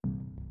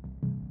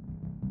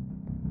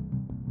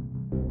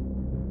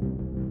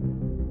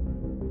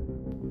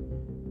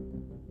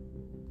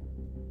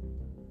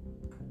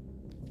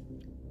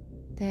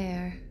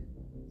There,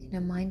 in a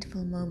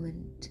mindful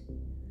moment,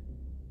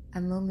 a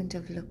moment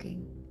of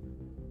looking,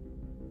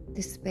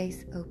 the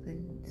space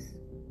opens,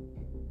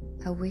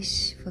 a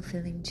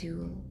wish-fulfilling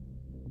jewel,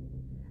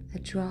 a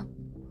drop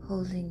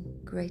holding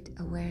great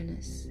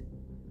awareness,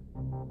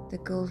 the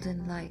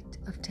golden light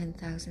of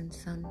 10,000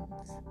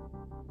 suns.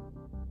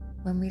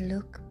 When we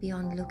look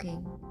beyond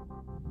looking,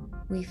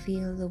 we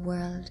feel the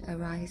world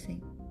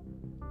arising,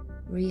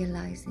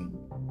 realizing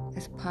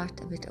as part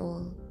of it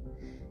all,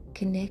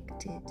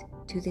 connected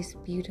to this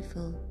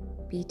beautiful,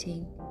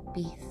 beating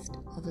beast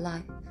of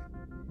life,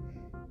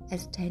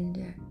 as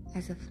tender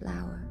as a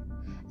flower,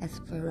 as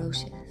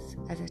ferocious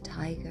as a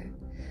tiger,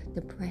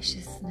 the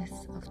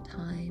preciousness of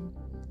time,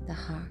 the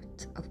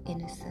heart of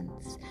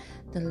innocence,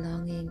 the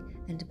longing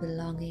and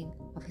belonging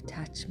of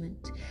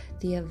attachment,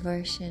 the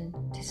aversion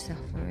to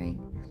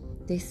suffering.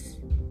 This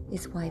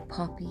is why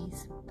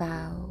poppies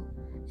bow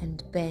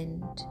and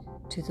bend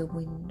to the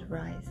wind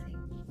rising.